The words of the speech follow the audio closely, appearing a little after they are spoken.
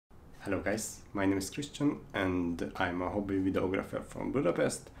Hello guys, my name is Christian and I'm a hobby videographer from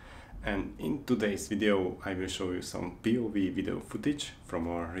Budapest, and in today's video I will show you some POV video footage from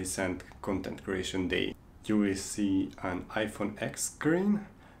our recent content creation day. You will see an iPhone X screen,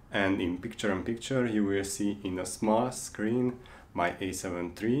 and in picture-in-picture you will see in a small screen my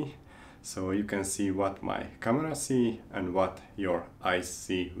A7 III, so you can see what my camera see and what your eyes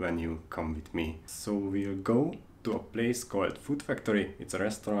see when you come with me. So we'll go to a place called Food Factory. It's a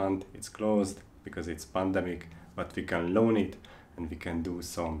restaurant, it's closed because it's pandemic, but we can loan it and we can do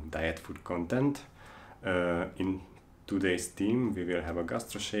some diet food content. In today's team we will have a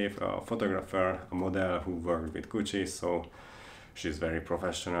gastro chef, a photographer, a model who worked with Gucci, so she's very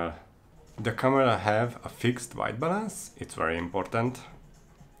professional. The camera have a fixed white balance. It's very important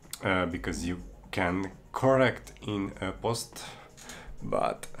because you can correct in a post,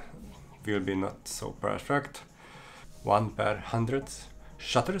 but will be not so perfect. 1/100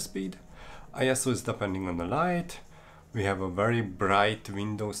 shutter speed. ISO is depending on the light. We have a very bright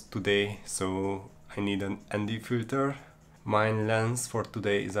windows today, so I need an ND filter. Main lens for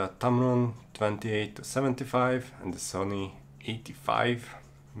today is a Tamron 28-75 and the Sony A7III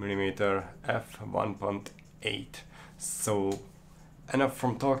f1.8. So enough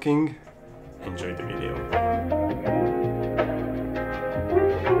from talking, enjoy the video.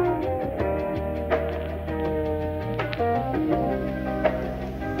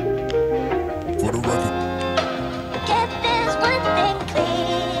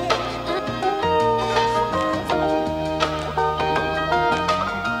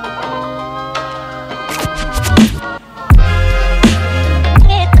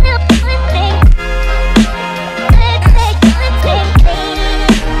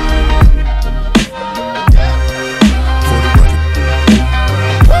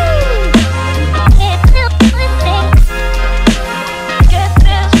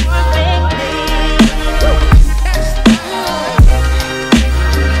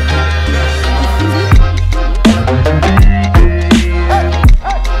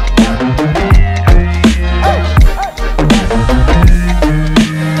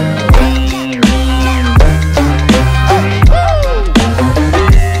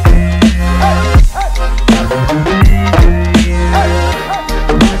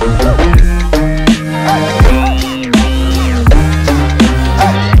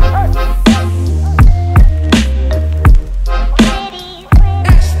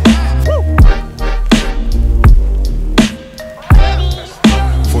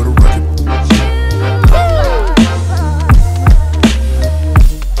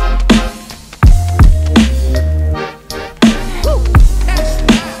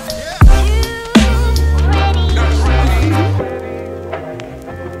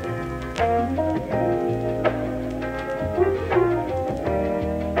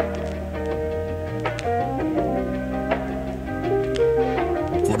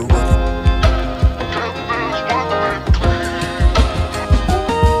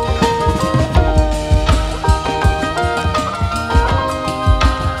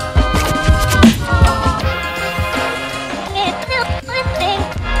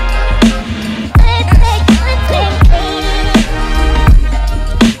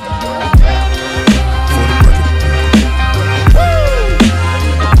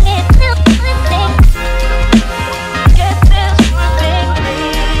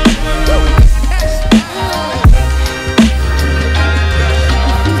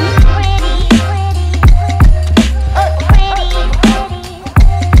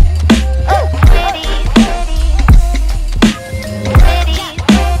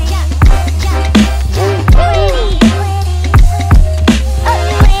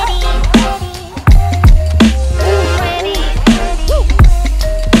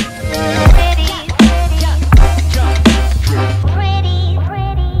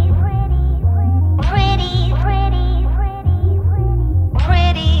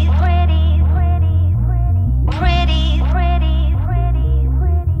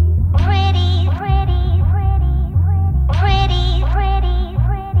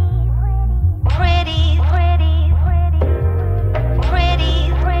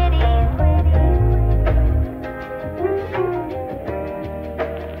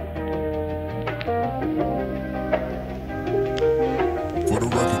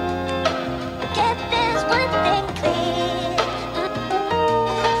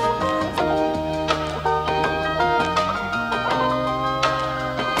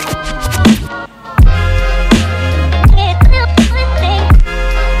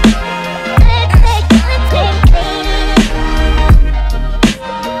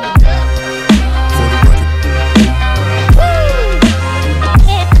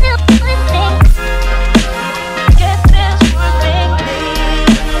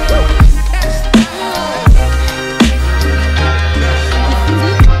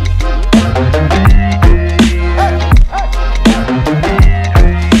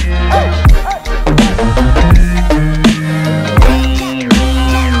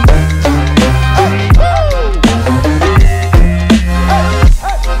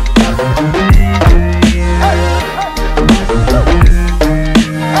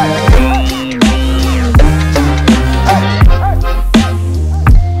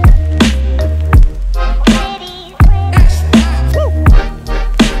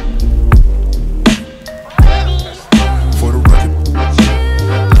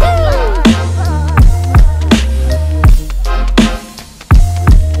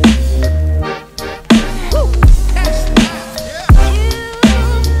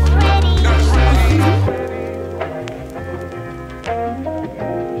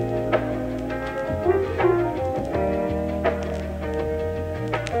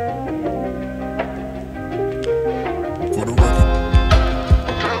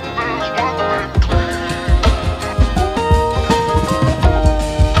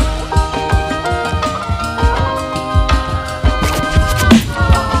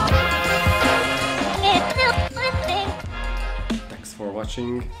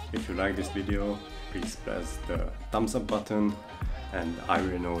 watching. If you like this video, please press the thumbs up button, and I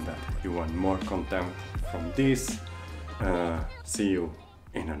will know that you want more content from this. See you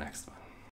in the next one.